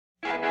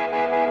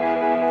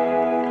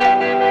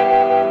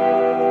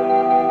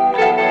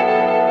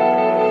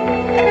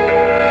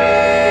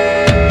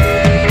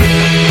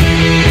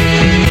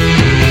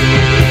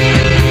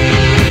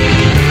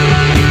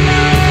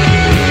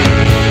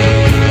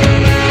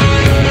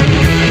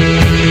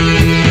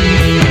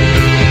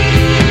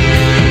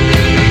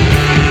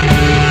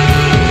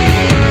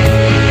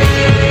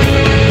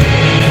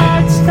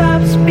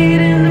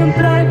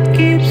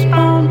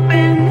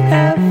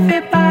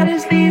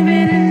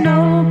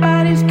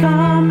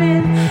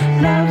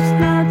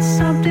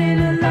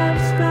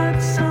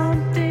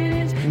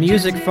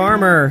Music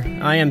Farmer.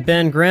 I am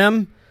Ben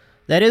Grimm.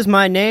 That is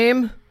my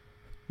name.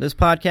 This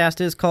podcast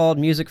is called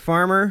Music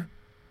Farmer.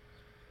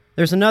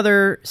 There's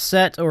another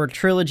set or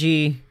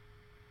trilogy,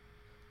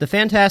 The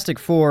Fantastic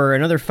Four,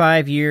 another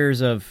 5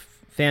 years of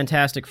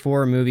Fantastic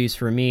Four movies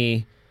for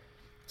me.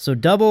 So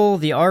double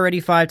the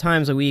already 5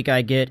 times a week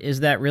I get,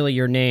 "Is That Really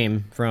Your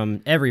Name?" from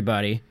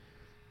everybody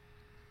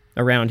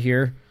around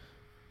here.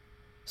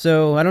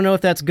 So I don't know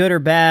if that's good or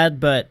bad,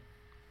 but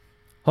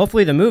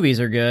hopefully the movies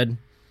are good.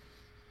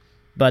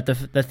 But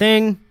the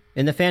Thing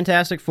in the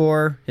Fantastic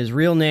Four, his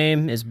real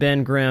name is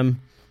Ben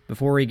Grimm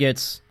before he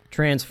gets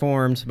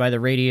transformed by the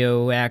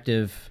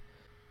radioactive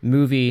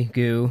movie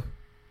goo.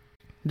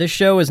 This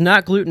show is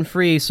not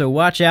gluten-free, so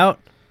watch out.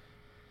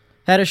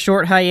 Had a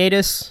short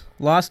hiatus,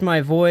 lost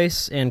my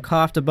voice, and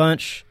coughed a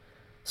bunch.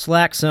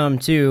 Slacked some,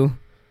 too.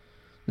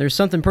 There's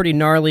something pretty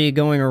gnarly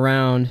going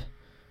around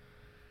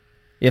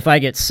if I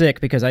get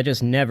sick, because I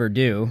just never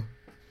do.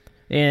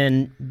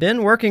 And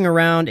been working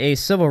around a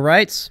civil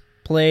rights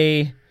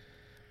play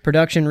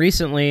production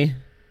recently,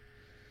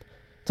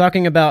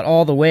 talking about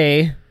All the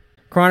Way,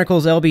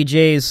 chronicles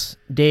LBJ's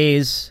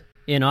days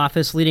in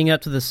office leading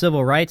up to the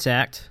Civil Rights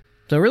Act.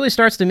 So it really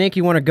starts to make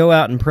you want to go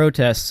out and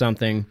protest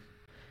something.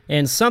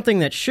 And something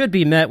that should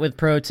be met with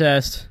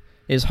protest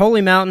is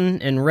Holy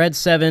Mountain and Red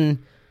 7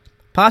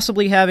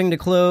 possibly having to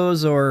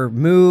close or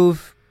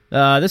move.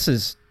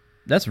 That's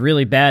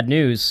really bad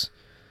news.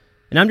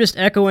 And I'm just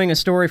echoing a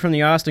story from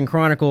the Austin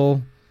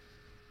Chronicle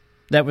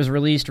that was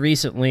released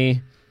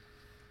recently.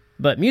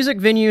 But music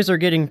venues are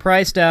getting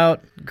priced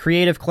out.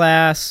 Creative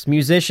class,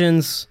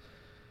 musicians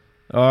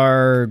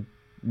are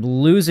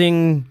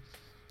losing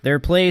their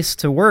place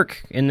to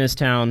work in this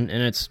town,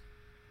 and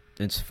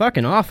it's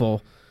fucking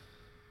awful.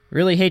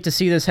 Really hate to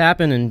see this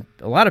happen, and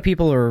a lot of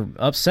people are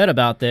upset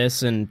about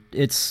this, and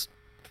it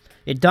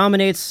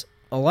dominates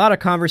a lot of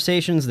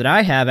conversations that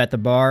I have at the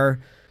bar,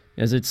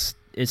 as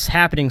it's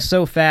happening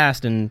so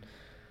fast, and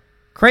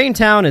Crane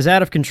Town is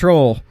out of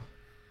control.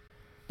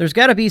 There's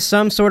got to be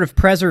some sort of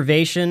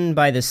preservation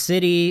by the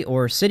city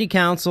or city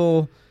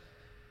council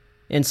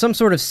and some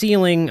sort of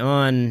ceiling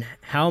on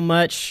how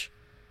much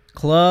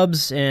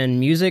clubs and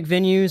music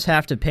venues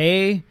have to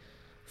pay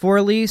for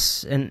a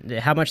lease and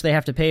how much they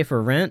have to pay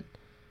for rent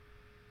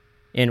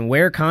and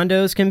where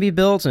condos can be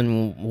built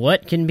and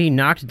what can be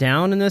knocked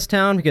down in this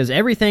town, because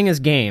everything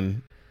is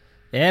game.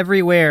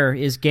 Everywhere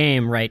is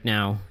game right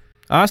now.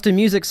 Austin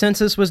Music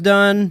Census was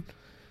done.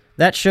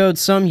 That showed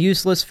some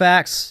useless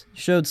facts,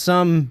 showed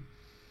some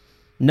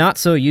not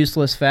so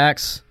useless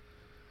facts,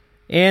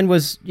 and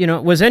was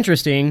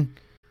interesting.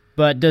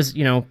 But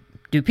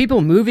do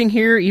people moving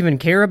here even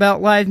care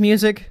about live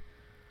music?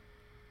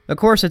 Of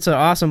course, it's an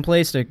awesome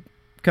place to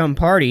come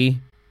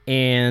party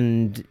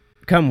and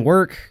come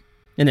work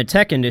in the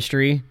tech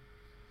industry.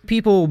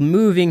 People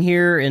moving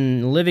here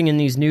and living in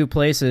these new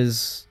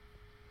places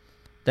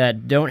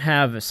that don't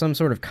have some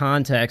sort of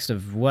context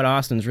of what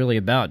Austin's really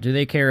about. Do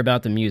they care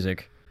about the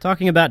music?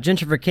 Talking about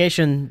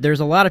gentrification, there's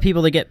a lot of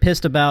people that get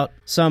pissed about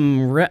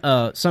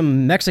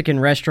some Mexican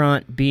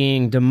restaurant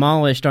being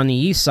demolished on the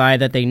east side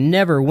that they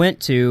never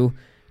went to.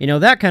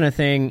 That kind of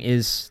thing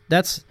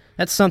that's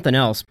something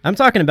else. I'm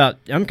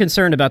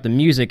concerned about the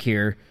music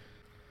here.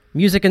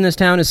 Music in this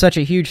town is such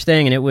a huge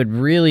thing, and it would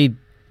really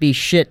be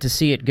shit to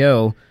see it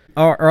go.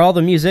 Are all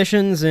the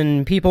musicians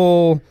and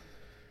people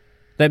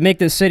that make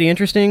this city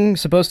interesting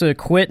supposed to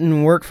quit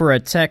and work for a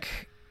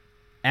tech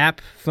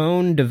app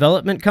phone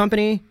development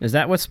company? Is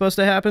that what's supposed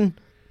to happen?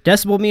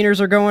 Decibel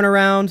meters are going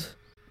around.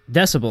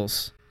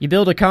 Decibels. You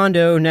build a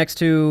condo next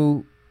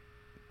to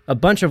a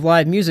bunch of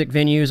live music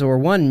venues or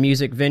one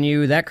music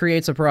venue, that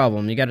creates a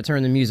problem. You got to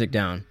turn the music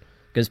down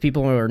because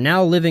people are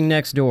now living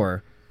next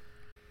door.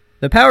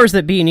 The powers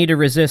that be need to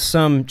resist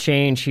some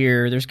change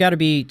here. There's got to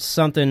be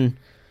something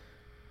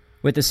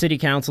with the city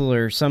council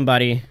or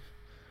somebody.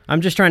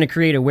 I'm just trying to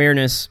create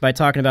awareness by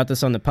talking about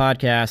this on the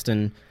podcast,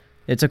 and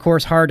it's, of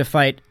course, hard to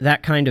fight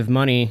that kind of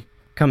money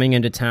coming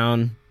into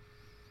town,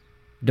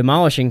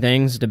 demolishing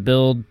things to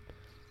build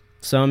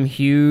some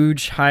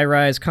huge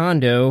high-rise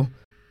condo.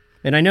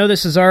 And I know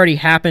this has already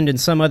happened in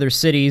some other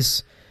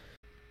cities.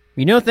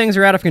 Things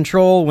are out of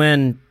control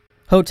when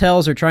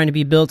hotels are trying to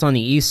be built on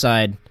the east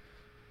side.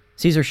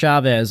 Cesar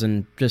Chavez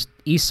and just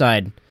east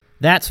side.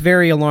 That's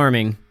very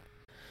alarming.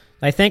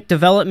 I think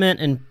development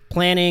and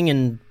planning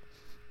and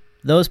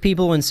those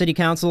people in city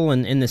council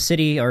and in the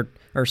city are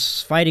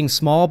fighting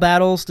small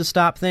battles to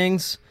stop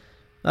things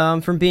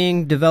from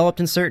being developed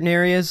in certain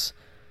areas.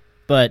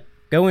 But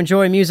go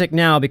enjoy music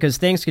now, because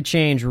things could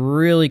change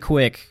really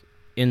quick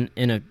in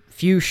a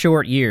few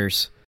short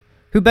years.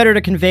 Who better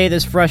to convey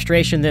this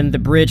frustration than the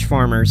Bridge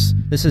Farmers?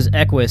 This is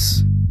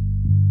Equus.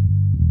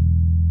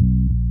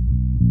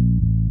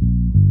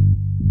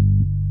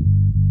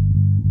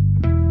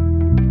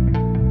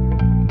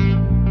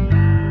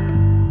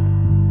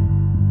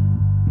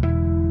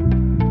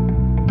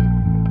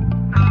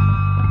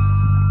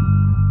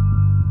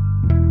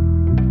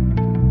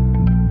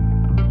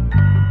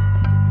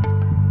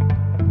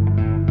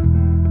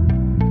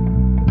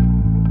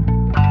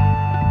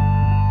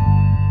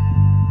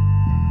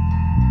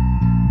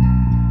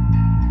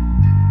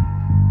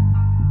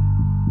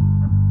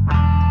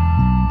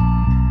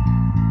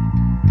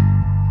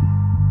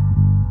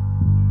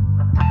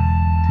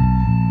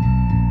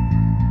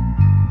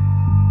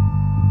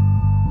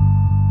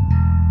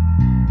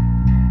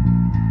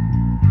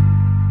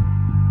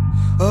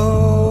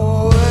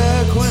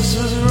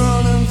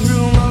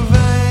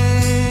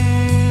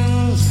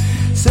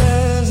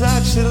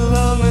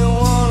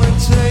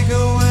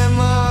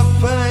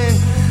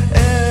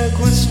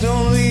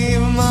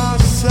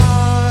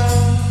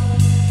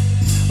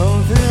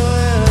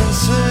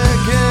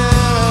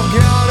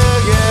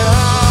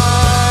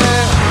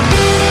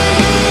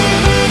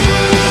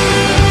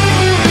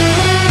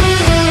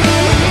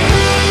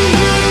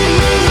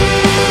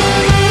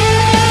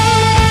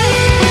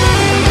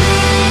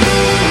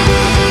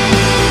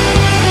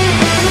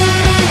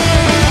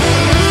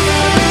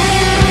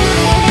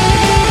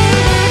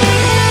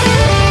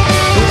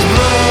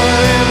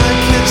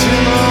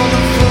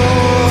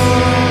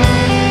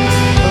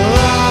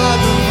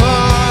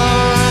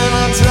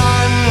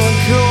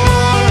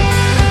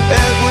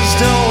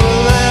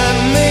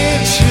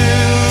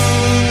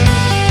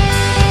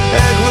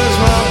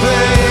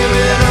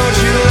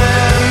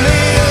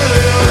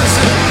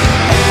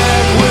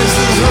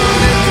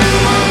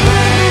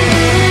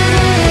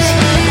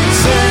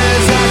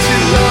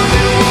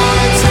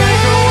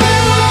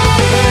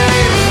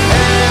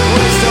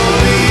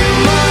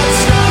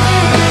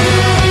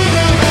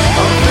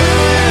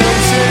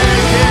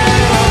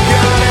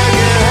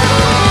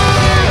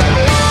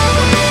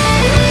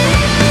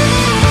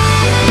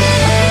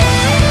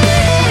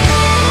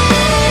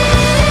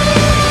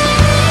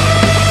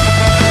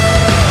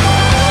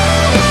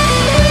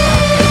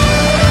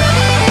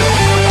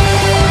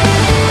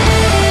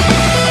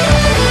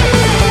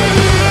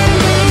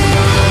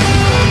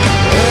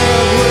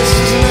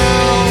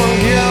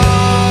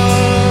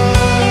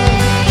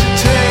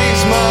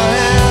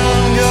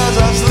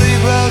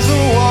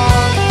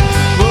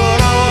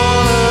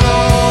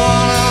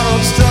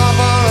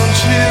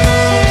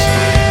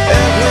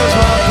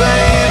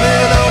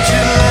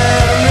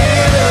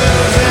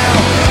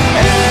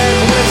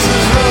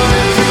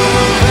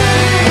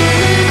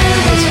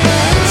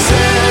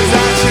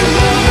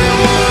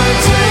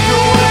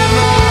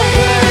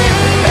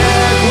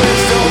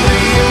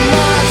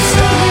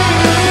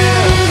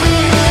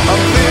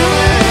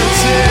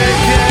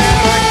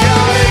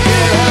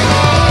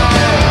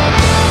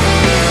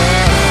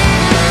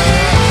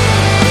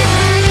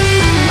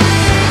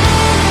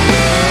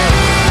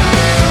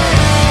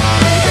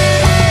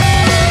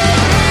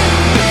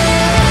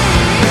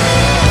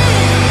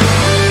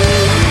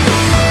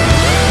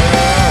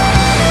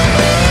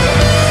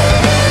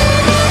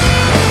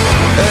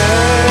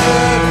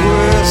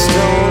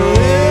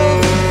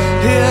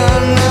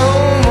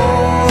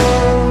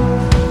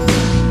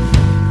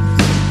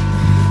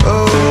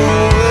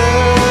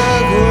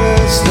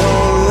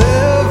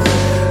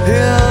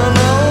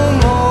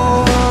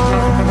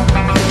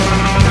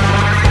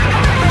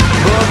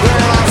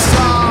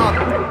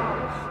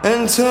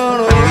 turn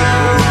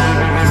around,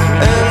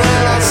 and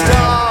then I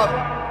stop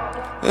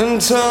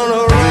and turn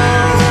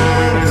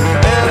around,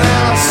 and then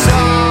I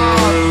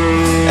stop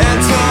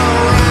and turn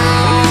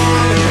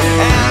around,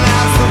 and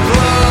as the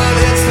blood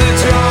hits the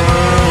drum,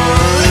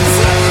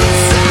 listen to the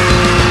sound.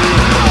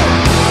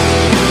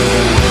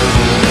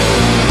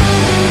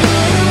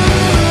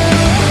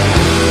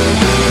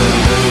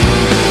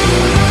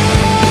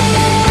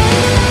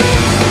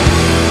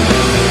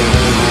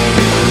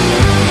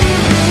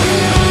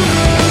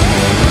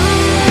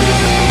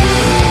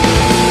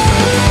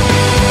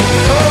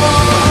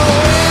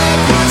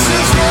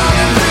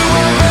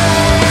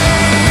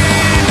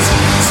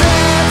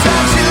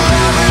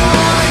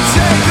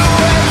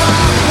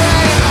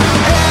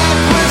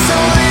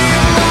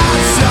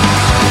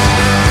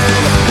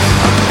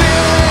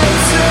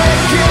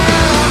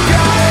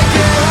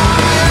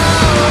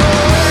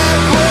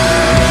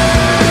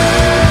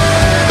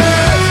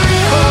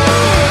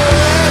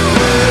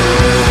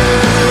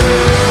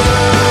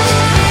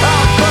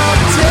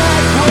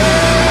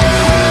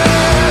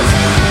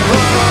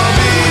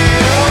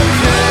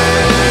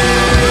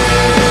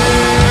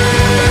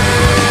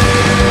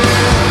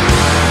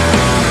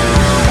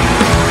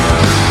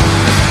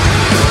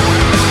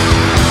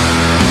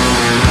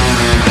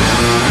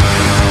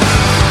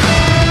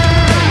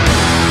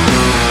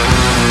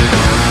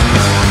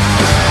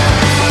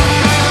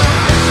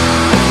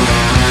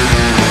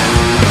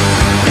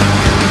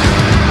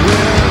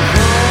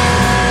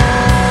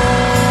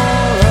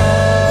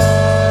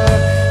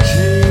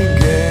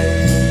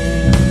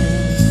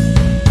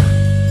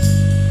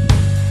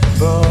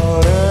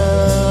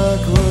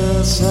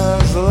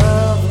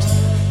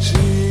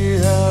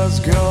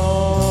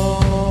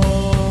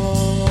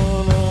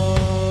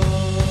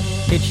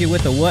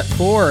 With the what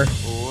for?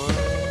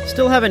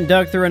 Still haven't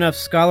dug through enough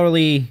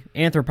scholarly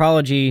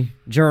anthropology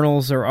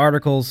journals or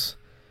articles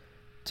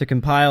to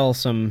compile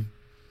some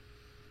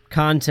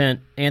content,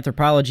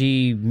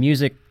 anthropology,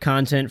 music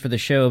content for the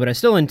show, but I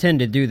still intend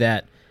to do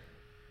that.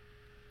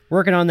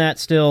 Working on that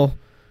still.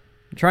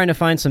 I'm trying to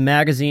find some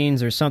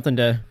magazines or something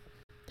to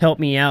help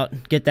me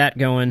out, get that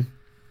going.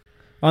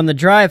 On the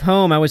drive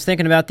home, I was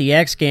thinking about the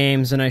X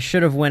Games, and I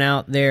should have went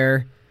out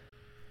there.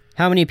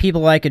 How many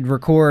people I could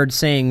record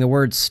saying the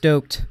word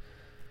stoked,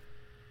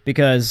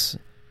 because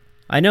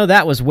I know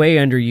that was way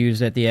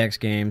underused at the X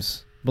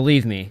Games.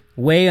 Believe me,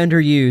 way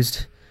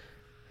underused.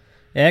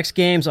 X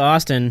Games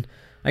Austin,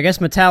 I guess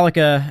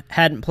Metallica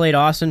hadn't played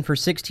Austin for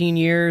 16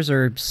 years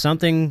or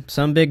something,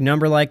 some big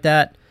number like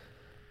that,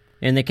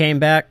 and they came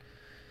back.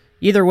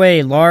 Either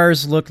way,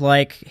 Lars looked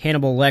like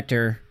Hannibal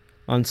Lecter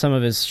on some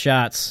of his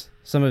shots,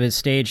 some of his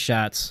stage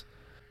shots.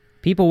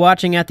 People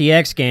watching at the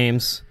X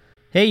Games,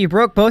 hey, you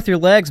broke both your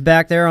legs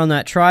back there on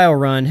that trial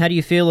run. How do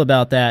you feel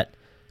about that?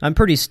 I'm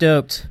pretty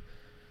stoked.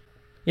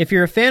 If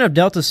you're a fan of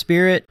Delta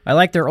Spirit, I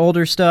like their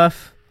older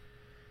stuff.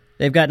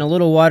 They've gotten a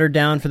little watered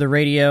down for the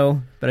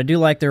radio, but I do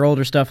like their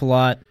older stuff a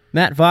lot.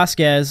 Matt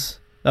Vasquez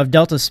of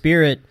Delta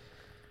Spirit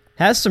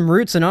has some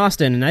roots in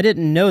Austin, and I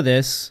didn't know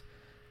this,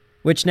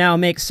 which now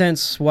makes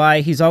sense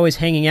why he's always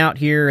hanging out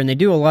here, and they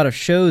do a lot of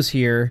shows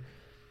here,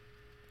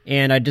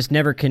 and I just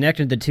never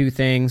connected the two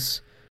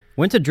things.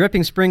 Went to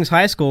Dripping Springs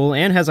High School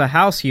and has a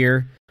house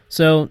here,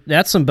 so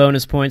that's some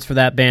bonus points for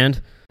that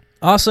band.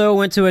 Also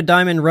went to a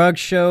Diamond Rug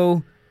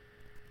show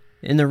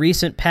in the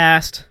recent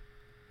past.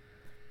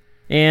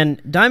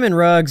 And Diamond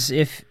Rugs,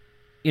 if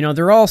you know,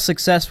 they're all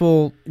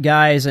successful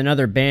guys in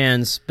other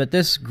bands, but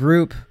this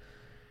group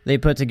they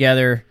put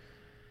together,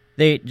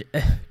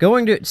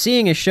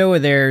 seeing a show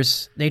of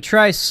theirs, they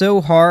try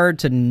so hard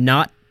to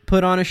not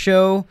put on a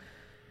show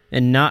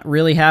and not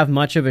really have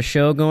much of a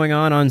show going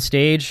on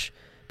stage.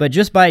 But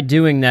just by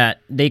doing that,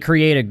 they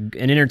create an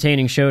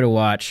entertaining show to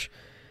watch,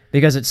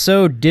 because it's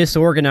so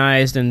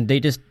disorganized and they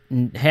just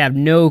have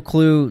no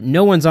clue.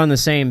 No one's on the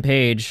same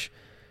page,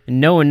 and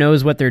no one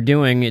knows what they're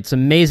doing. It's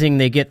amazing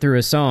they get through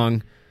a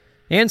song,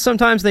 and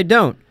sometimes they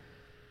don't.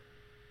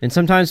 And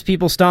sometimes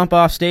people stomp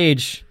off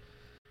stage.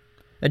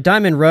 A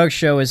Diamond Rug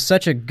show is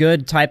such a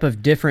good type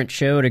of different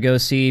show to go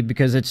see,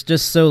 because it's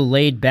just so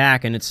laid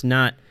back, and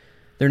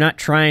they're not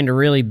trying to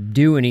really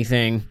do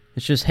anything.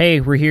 It's just, hey,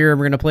 we're here and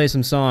we're going to play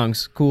some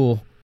songs.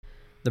 Cool.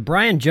 The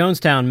Brian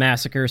Jonestown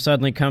Massacre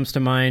suddenly comes to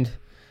mind.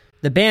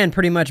 The band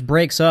pretty much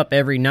breaks up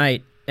every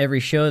night,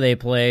 every show they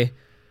play.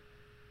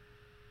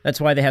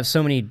 That's why they have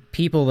so many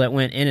people that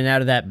went in and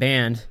out of that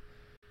band.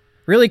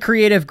 Really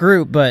creative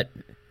group, but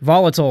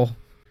volatile.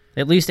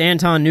 At least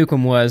Anton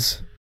Newcomb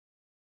was.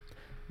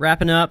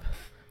 Wrapping up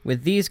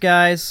with these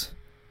guys.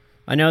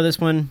 I know this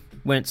one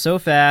went so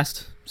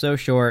fast, so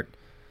short,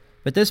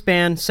 but this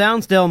band,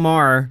 Sounds Del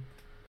Mar,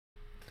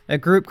 a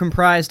group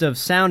comprised of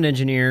sound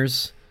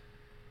engineers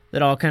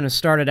that all kind of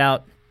started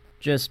out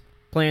just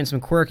playing some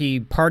quirky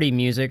party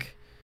music,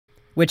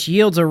 which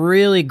yields a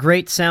really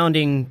great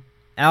sounding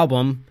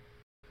album.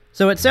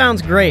 So it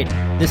sounds great.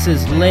 This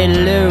is Lay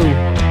Low.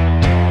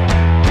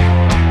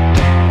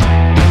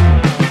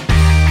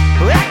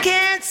 I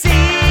can't see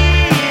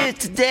it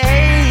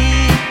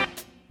today.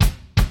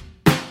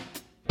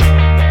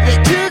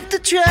 They took the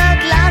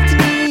truck, locked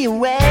me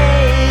away.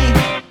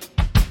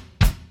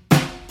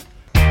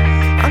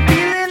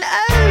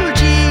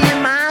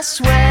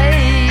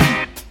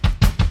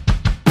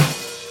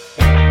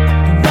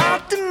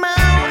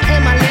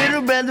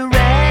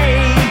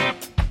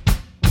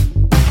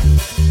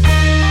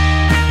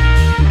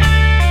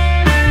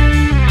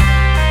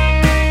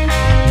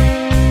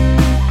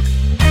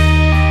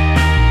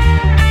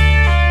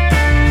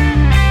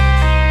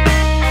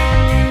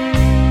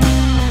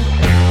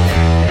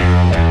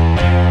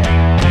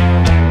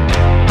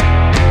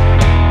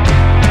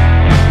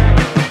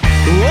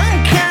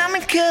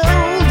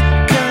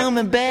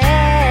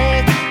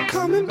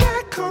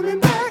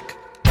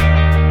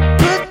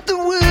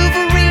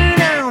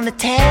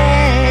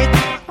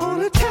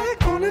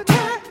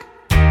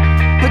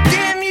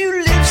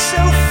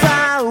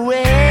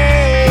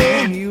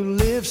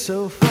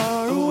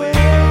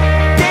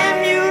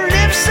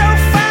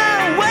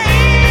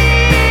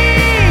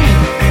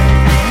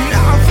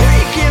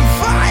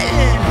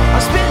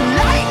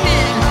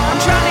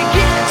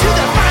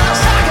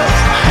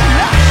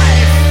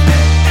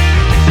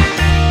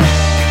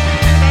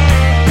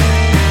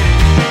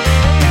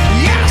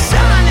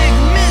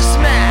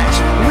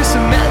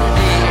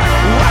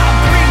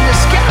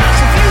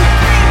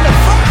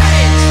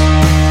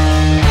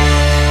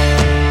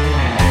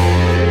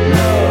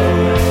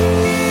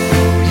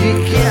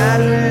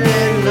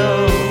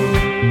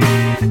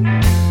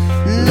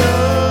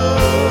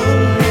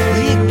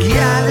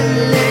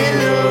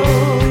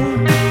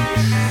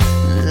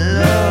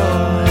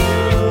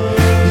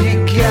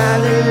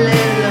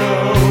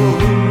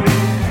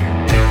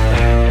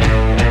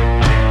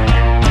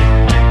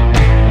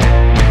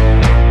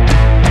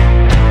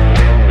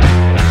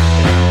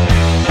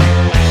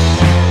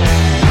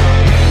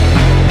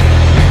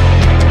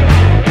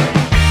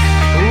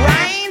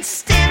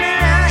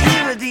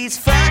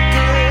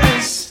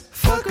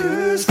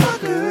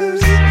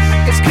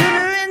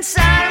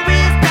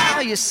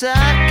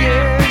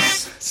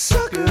 suckers,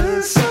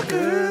 suckers,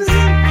 suckers.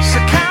 So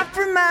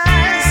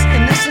compromise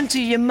and listen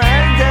to your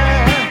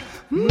mother,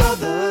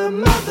 mother,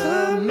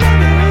 mother, mother.